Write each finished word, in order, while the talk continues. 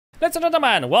Ladies and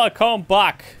gentlemen, welcome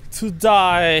back to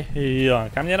Die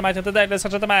Young. I'm Neodyinamite, and today, ladies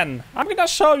and gentlemen, I'm gonna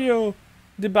show you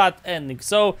the bad ending.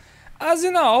 So, as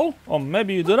you know, or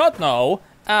maybe you do not know,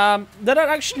 there are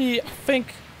actually, I think,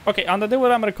 okay, on the day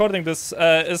where I'm recording this,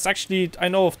 is actually, I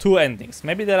know of 2 endings.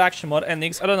 Maybe there are actually more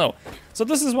endings, I don't know. So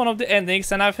this is one of the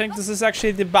endings, and I think this is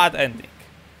actually the bad ending.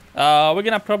 We're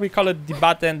gonna probably call it the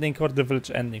bad ending or the village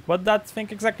ending. What that thing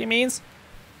exactly means?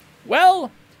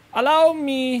 Well, allow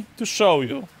me to show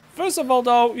you. First of all,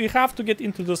 though, you have to get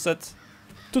introduced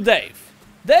to Dave.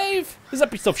 Dave is a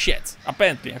piece of shit,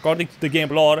 apparently, according to the game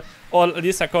lore, or at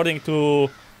least according to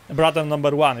brother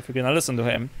number 1, if you're gonna listen to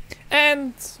him.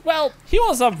 And, well, he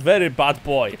was a very bad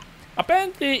boy.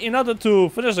 Apparently, in order to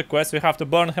finish the quest, we have to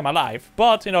burn him alive.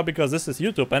 But, you know, because this is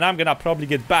YouTube and I'm gonna probably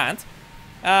get banned,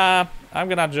 I'm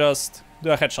gonna just do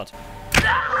a headshot.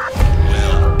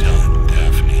 Well done,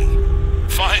 Daphne.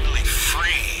 Finally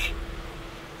free.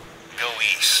 Go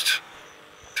east,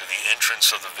 to the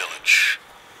entrance of the village.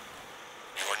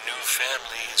 Your new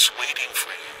family is waiting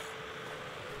for you.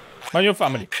 My new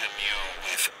family. Welcome you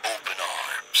with open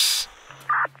arms.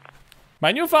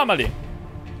 My new family.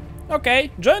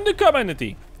 Okay, join the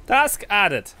community. Task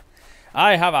added.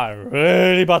 I have a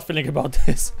really bad feeling about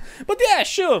this. But yeah,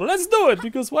 sure, let's do it,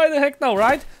 because why the heck no,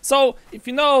 right? So, if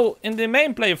you know, in the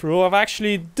main playthrough, I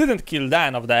actually didn't kill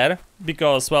Dan over there,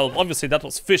 because, well, obviously that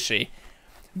was fishy.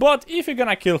 But if you're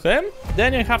gonna kill him,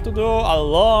 then you have to do a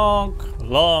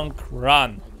long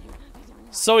run.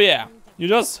 So yeah, you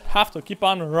just have to keep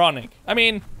on running. I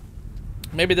mean,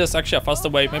 maybe there's actually a faster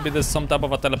way, maybe there's some type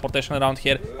of a teleportation around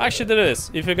here. Actually there is.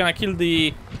 If you're gonna kill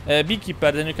the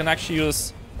beekeeper, then you can actually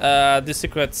use the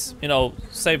secret, you know,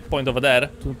 save point over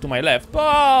there to my left.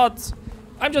 But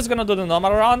I'm just gonna do the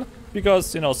normal run,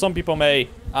 because, you know, some people may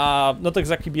not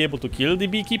exactly be able to kill the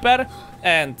beekeeper.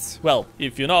 And, well,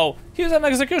 if you know, he's an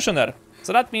executioner.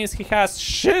 So that means he has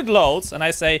shitloads, and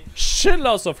I say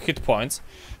shitloads of hit points.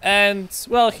 And,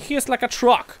 well, he's like a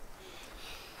truck.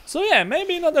 So yeah,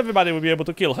 maybe not everybody will be able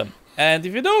to kill him. And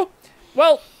if you do,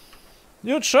 well,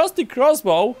 your trusty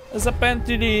crossbow is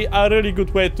apparently a really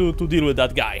good way to deal with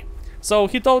that guy. So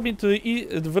he told me to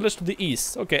the village to the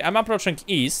east. Okay, I'm approaching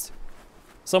east.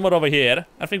 Somewhere over here.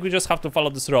 I think we just have to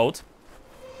follow this road.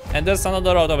 And there's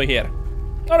another road over here.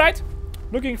 Alright.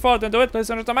 Looking forward to it, ladies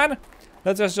and gentlemen.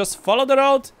 Let's just follow the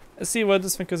road and see where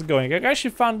this thing is going. I actually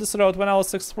found this road when I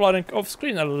was exploring off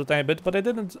screen a little tiny bit, but I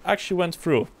didn't actually went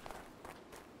through.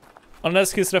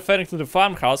 Unless he's referring to the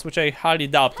farmhouse, which I highly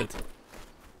doubt it.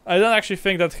 I don't actually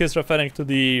think that he's referring to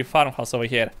the farmhouse over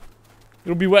here. It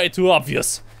would be way too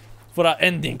obvious for our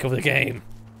ending of the game.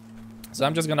 So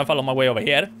I'm just gonna follow my way over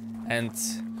here. And,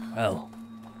 well,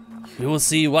 we will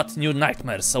see what new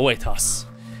nightmares await us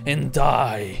in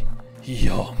Die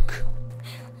Young.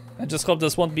 I just hope there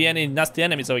won't be any nasty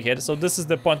enemies over here. So this is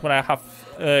the point where I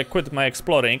have quit my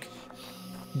exploring.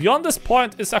 Beyond this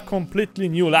point is a completely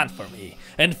new land for me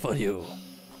and for you.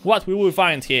 What we will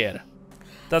find here?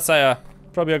 That's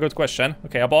probably a good question.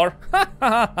 Okay, a boar.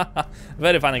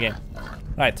 Very funny game.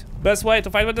 Right, best way to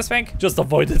fight with this thing? Just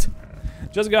avoid it.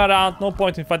 Just go around, no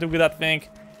point in fighting with that thing.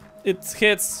 It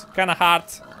hits kinda hard.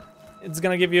 It's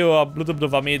gonna give you a little bit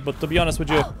of a meat, but to be honest with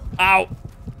you, ow!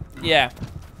 Yeah,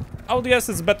 I would guess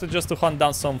it's better just to hunt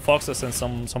down some foxes and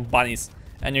some bunnies,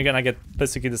 and you're gonna get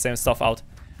basically the same stuff out.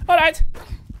 Alright,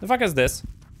 the fuck is this?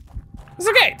 It's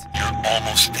a gate! You're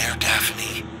almost there,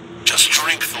 Daphne. Just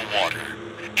drink the water.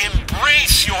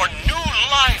 Embrace your new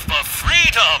life of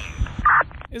freedom!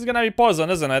 It's gonna be poison,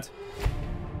 isn't it?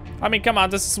 I mean, come on,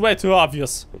 this is way too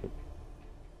obvious.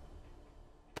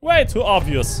 Way too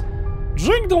obvious.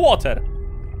 Drink the water.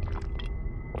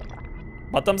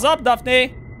 Bottoms up,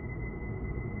 Daphne.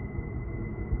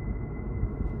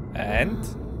 And...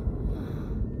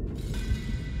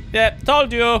 yeah,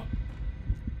 told you.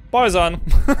 Poison.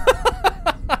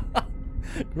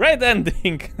 Great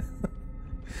ending.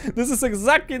 This is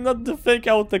exactly not the thing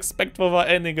I would expect from an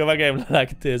ending of a game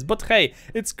like this. But hey,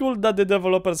 it's cool that the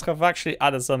developers have actually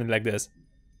added something like this.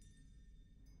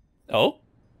 Oh?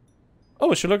 Oh,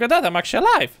 we should look at that. I'm actually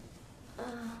alive.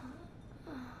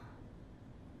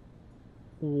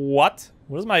 What?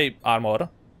 Where's my armor?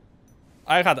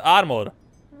 I had armor.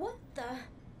 What the?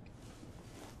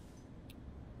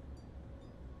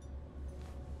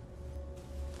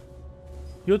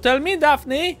 You tell me,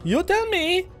 Daphne. You tell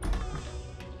me.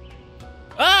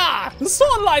 Ah! The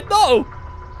sunlight, no!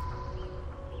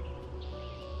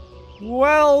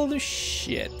 Well,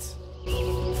 shit.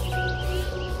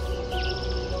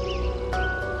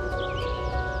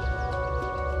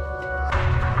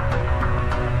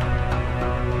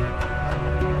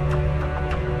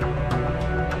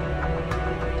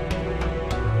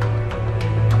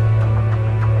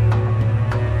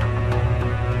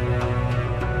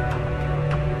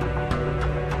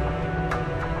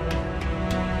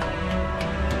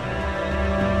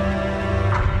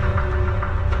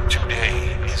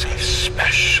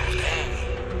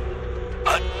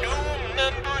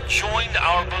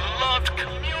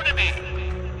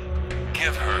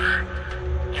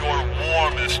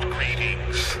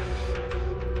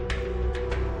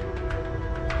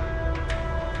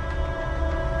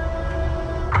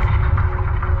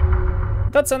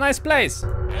 That's a nice place.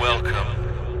 Welcome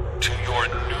to your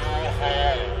new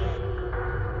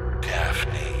home,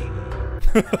 Daphne.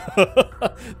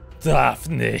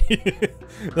 Daphne.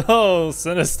 Oh,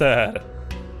 sinister.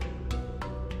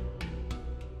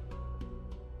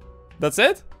 That's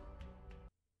it?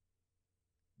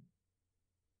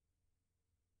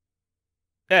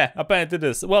 Yeah, apparently it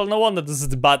is. Well, no wonder this is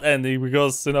the bad ending,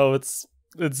 because, you know, it's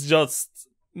just...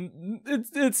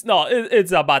 It's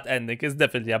a bad ending. It's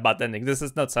definitely a bad ending. This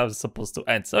is not how it's supposed to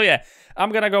end. So yeah, I'm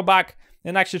gonna go back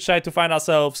and actually try to find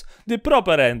ourselves the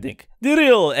proper ending, the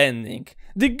real ending,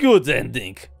 the good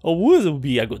ending. Or will it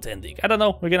be a good ending? I don't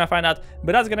know, we're gonna find out.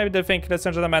 But that's gonna be the thing, ladies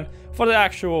and gentlemen, for the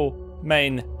actual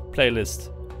main playlist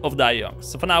of Die Young.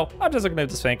 So for now, I'm just gonna leave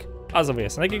this thing as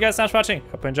always. Thank you guys so much for watching.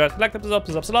 Hope you enjoyed. Like the episode,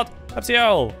 please helps a lot. I'll see you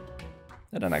all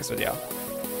in the next video.